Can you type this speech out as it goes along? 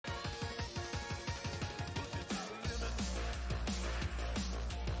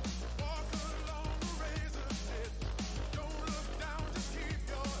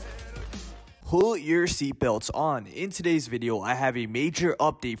Put your seatbelts on. In today's video, I have a major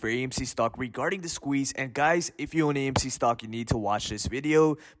update for AMC Stock regarding the squeeze. And guys, if you own AMC Stock, you need to watch this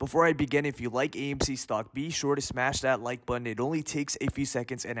video. Before I begin, if you like AMC Stock, be sure to smash that like button. It only takes a few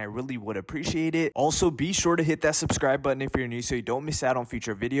seconds and I really would appreciate it. Also, be sure to hit that subscribe button if you're new so you don't miss out on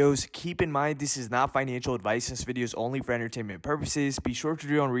future videos. Keep in mind, this is not financial advice. This video is only for entertainment purposes. Be sure to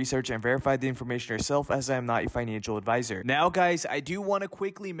do your own research and verify the information yourself, as I am not a financial advisor. Now guys, I do want to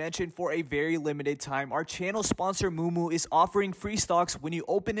quickly mention, for a very limited time, our channel sponsor moomoo is offering free stocks when you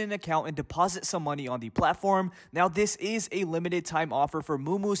open an account and deposit some money on the platform. Now this is a limited time offer for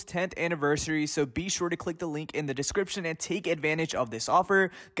moomoo's 10th anniversary, so be sure to click the link in the description and take advantage of this offer.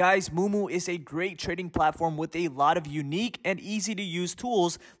 Guys, moomoo is a great trading platform with a lot of unique and easy to use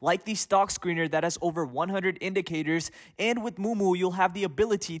tools like the stock screener that has over 100 indicators, and with moomoo you'll have the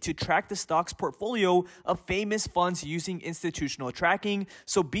ability to track the stock's portfolio of famous funds using institutional tracking.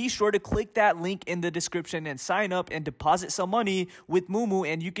 So be sure to click that link in the description and sign up and deposit some money with moomoo,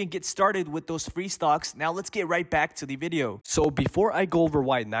 and you can get started with those free stocks. Now let's get right back to the video. So before I go over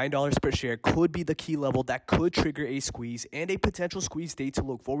why $9 per share could be the key level that could trigger a squeeze and a potential squeeze date to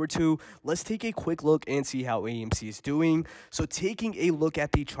look forward to, let's take a quick look and see how AMC is doing. So taking a look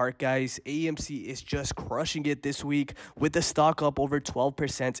at the chart, guys, AMC is just crushing it this week with the stock up over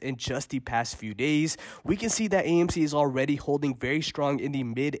 12% in just the past few days. We can see that AMC is already holding very strong in the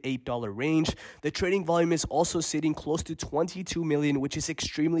mid $8 range. The trading volume is also sitting close to 22 million, which is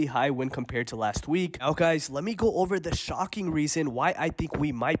extremely high when compared to last week. Now guys, let me go over the shocking reason why I think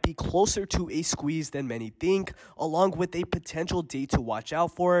we might be closer to a squeeze than many think, along with a potential date to watch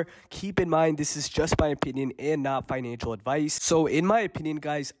out for. Keep in mind, this is just my opinion and not financial advice. So in my opinion,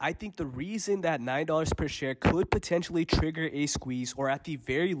 guys, I think the reason that $9 per share could potentially trigger a squeeze, or at the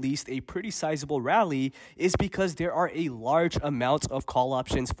very least a pretty sizable rally, is because there are a large amount of call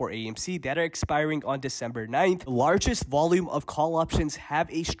options for AMC that are expiring on December 9th. The largest volume of call options have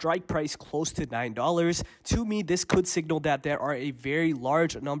a strike price close to $9. To me, this could signal that there are a very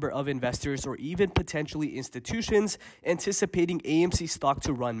large number of investors or even potentially institutions anticipating AMC stock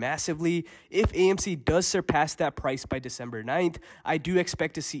to run massively. If AMC does surpass that price by December 9th, I do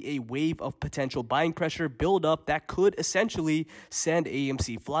expect to see a wave of potential buying pressure build up that could essentially send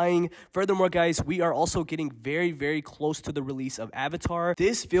AMC flying. Furthermore, guys, we are also getting very close to the release of Avatar.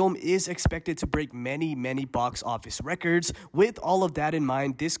 This film is expected to break many box office records. With all of that in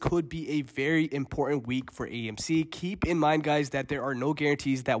mind, this could be a very important week for AMC. Keep in mind, guys, that there are no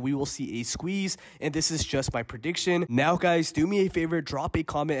guarantees that we will see a squeeze, and this is just my prediction. Now guys, do me a favor, drop a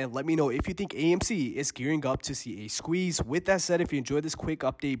comment and let me know if you think AMC is gearing up to see a squeeze. With that said, if you enjoyed this quick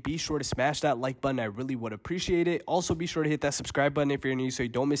update, be sure to smash that like button. I really would appreciate it. Also, be sure to hit that subscribe button if you're new so you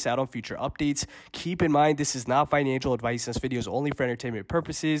don't miss out on future updates. Keep in mind, this is not financial advice. This video is only for entertainment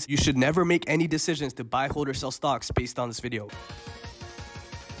purposes. You should never make any decisions to buy, hold, or sell stocks based on this video.